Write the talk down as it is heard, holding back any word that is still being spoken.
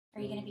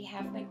Are you gonna be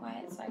halfway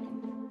quiet so I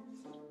can...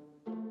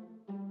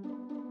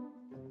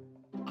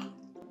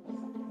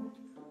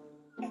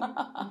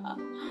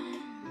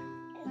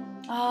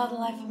 Oh, the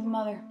life of a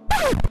mother.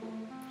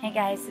 Hey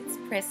guys, it's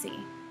Prissy.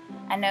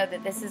 I know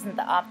that this isn't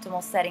the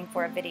optimal setting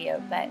for a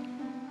video, but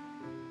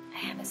I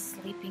have a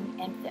sleeping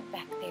infant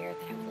back there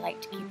that I would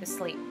like to keep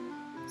asleep.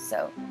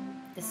 So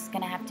this is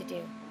gonna have to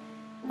do.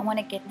 I want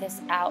to get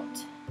this out.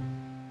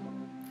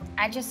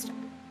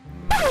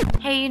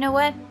 Hey, you know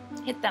what?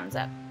 Hit thumbs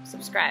up.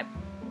 Subscribe.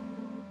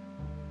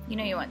 You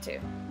know you want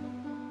to.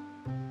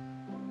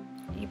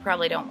 You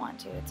probably don't want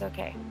to. It's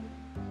okay.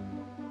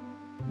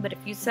 But if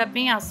you sub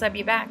me, I'll sub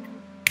you back.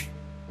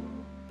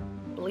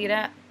 Bleed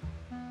up.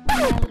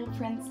 My little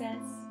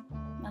princess.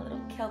 My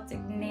little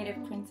Celtic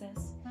native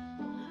princess.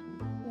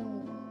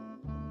 Ooh,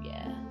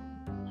 yeah.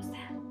 What's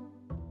that?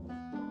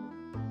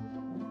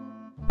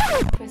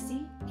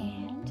 Prissy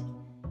and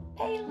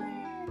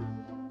Palin.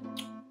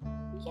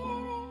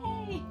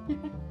 Yay!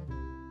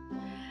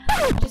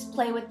 Just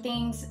play with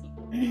things.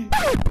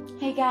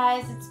 Hey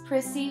guys, it's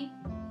Prissy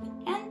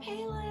and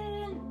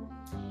Palin.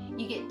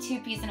 You get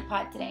 2 peas in a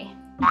pod today.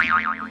 Today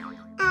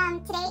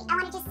I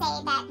wanted to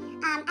say that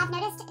I've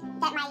noticed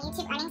that my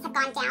YouTube earnings have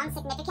gone down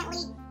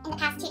significantly in the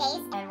past 2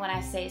 days. And when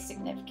I say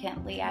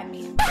significantly, I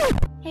mean,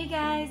 hey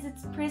guys,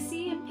 it's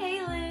Prissy and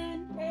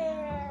Palin.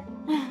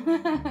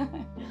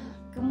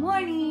 Good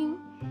morning.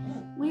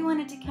 We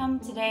wanted to come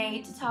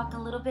today to talk a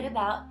little bit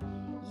about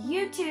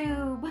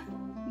YouTube.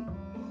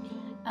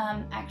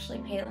 Actually,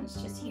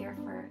 Palin's just here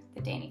for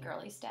the Danny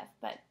girly stuff,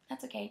 but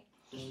that's okay.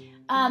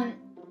 I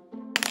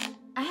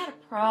had a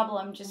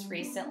problem just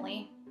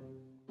recently.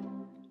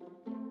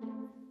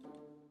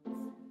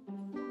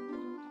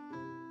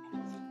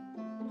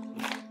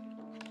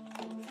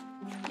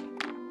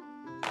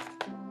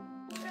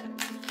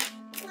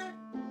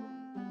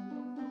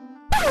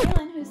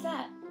 Palin, who's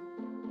that?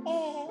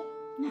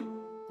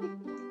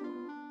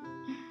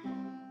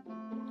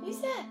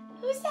 Who's that?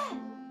 Who's that?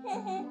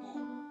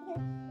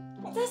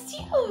 That's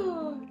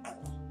you!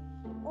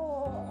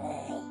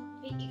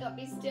 Wait, you gotta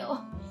be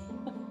still.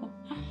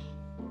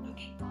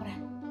 Okay, hold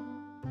on.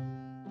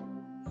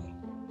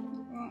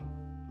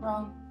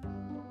 Wrong.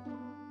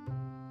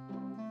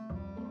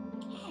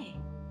 Hey,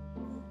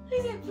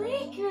 who's that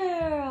pretty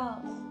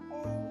girl?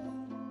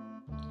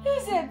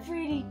 Who's that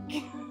pretty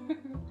girl?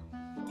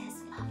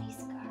 That's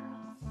Fluffy's girl.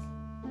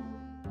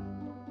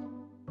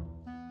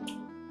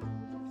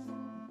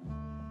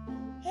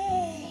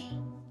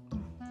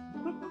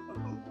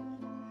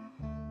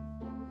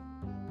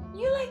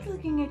 You like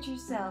looking at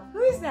yourself.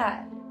 Who's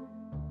that?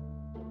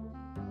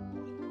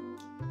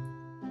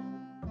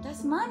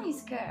 That's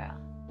Mommy's girl.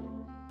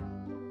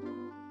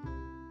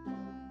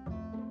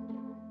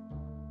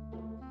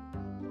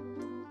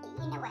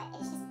 You know what?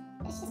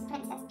 It's just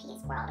Princess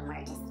P's world, and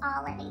we're just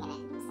all living in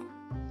it.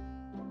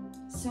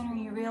 The sooner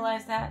you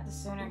realize that, the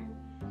sooner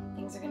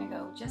things are gonna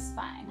go just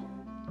fine.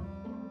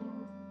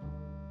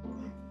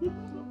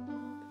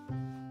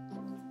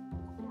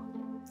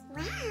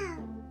 Wow.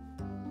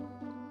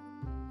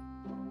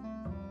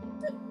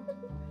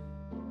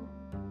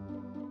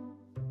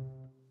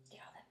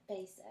 Get all that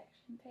face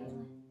action,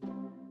 Palin.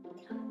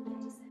 Get all that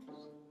face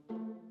action.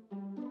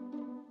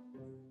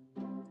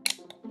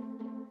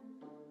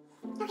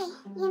 Okay,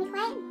 you gonna be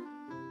quiet?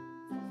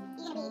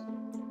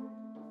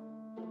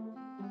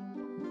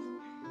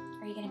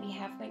 Are you gonna be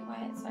halfway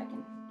quiet so I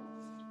can...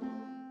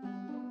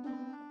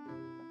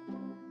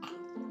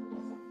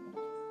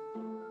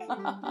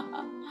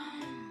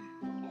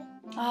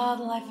 Oh,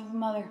 the life of a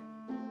mother.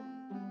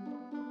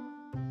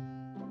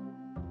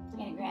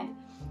 $8 grand.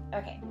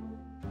 Okay.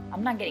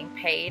 I'm not getting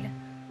paid.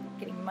 I'm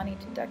getting money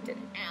deducted.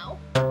 Ow.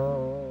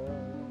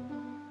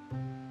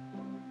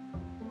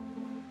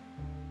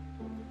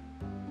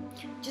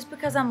 Just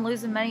because I'm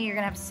losing money, you're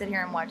gonna have to sit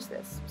here and watch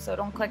this. So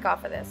don't click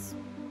off of this.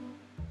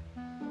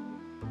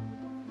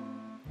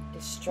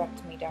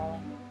 Distract me,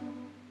 darling.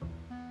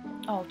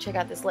 Oh, check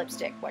out this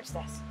lipstick. Watch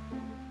this.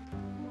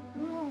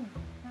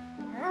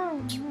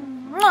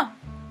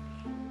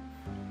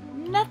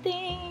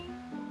 Nothing.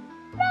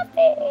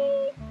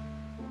 Nothing.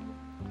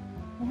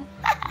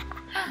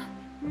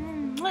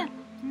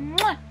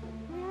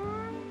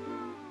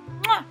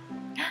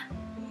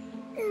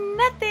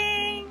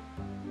 Nothing.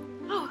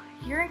 Oh,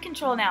 you're in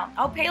control now.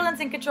 Oh, Palin's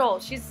in control.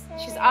 She's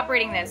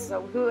operating this,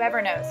 so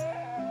whoever knows.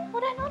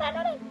 Hold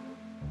on.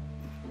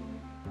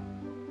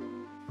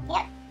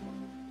 Yep.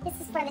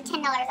 This is for the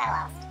 $10 I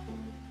lost.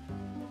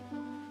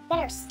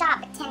 Better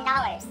stop at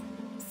 $10.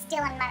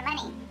 Stealing my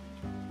money.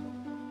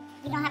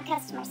 You don't have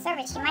customer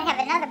service. You might have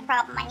another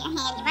problem on your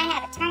hand. You might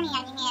have an attorney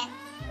on your hand.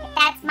 If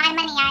that's my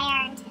money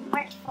I earned and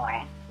worked for.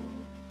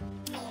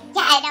 Yeah,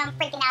 I know I'm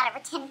freaking out over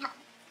 $10.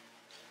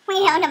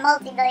 We own a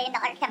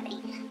multi-billion-dollar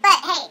company. But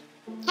hey,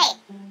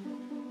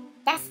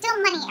 that's still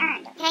money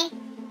earned, okay?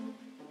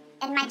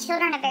 And my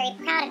children are very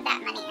proud of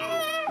that money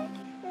earned.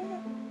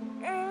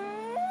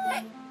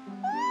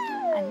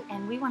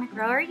 And we want to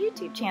grow our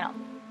YouTube channel.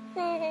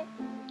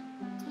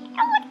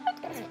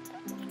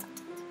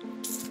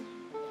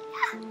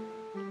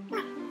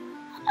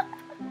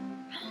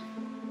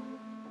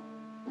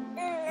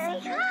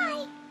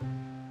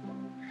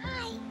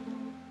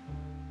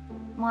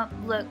 Well,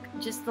 look,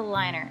 just the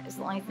liner is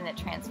the only thing that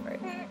transferred.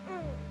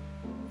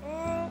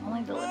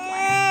 Only the lip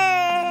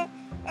liner.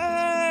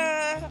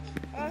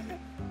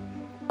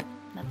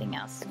 Nothing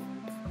else.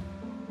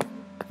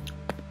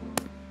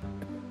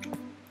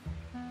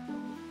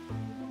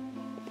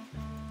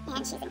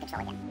 And she's in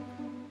control again.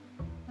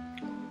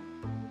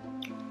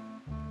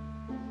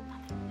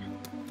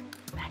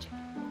 Magic.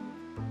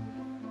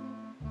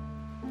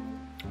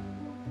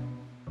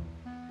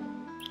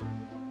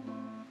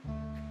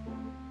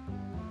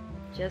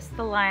 Just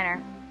the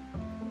liner.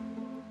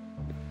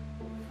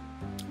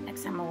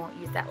 Next time I won't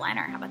use that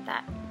liner. How about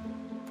that?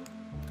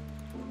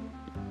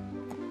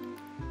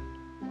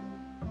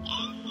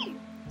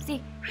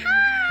 See?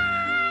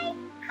 Hi!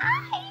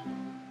 Hi!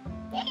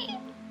 Say it.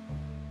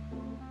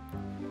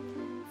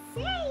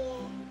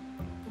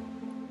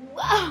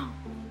 Whoa!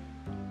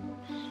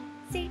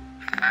 See?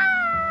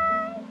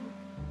 Hi!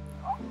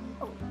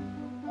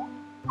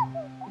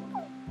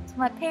 It's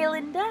my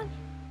Palin dove.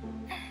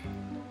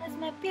 That's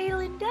my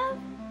Palin dove.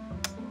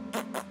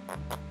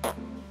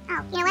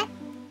 Oh, you know what?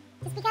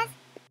 Just because?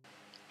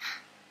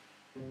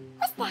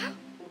 What's that?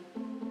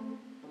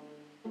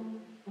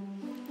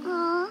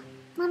 Aw,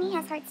 Mommy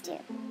has hearts too.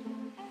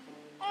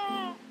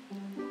 What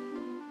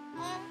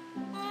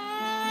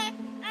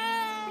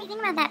do you think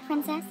about that,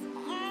 princess?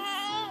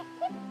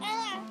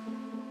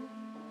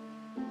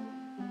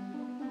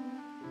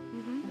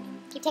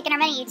 Keep taking our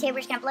money, YouTube. We're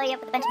just gonna blow you up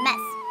with a bunch of mess.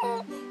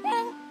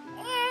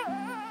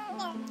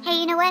 Hey,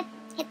 you know what?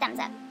 Hit thumbs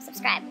up.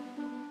 Subscribe.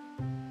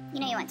 You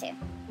know you want to.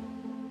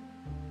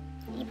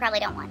 You probably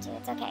don't want to.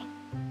 It's okay.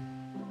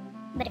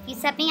 But if you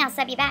sub me, I'll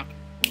sub you back.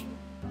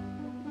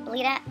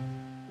 Believe that?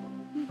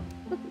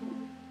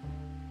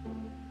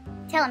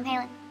 Tell him,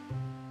 Palin.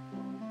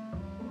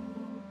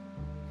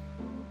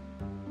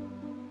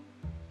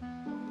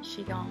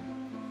 She gone.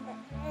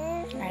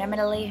 Alright, I'm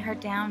gonna lay her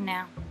down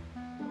now.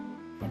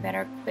 They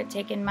better quit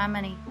taking my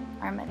money.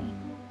 Our money.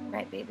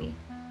 Right, baby?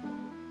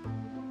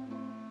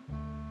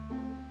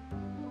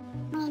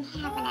 We ain't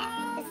having it.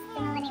 This is the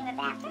millennium of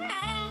after.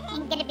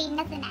 Ain't gonna be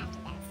nothing after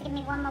that. So give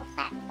me one more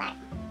flat wrap.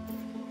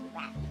 You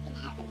can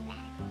have it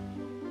back.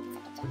 It's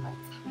like a jumbo.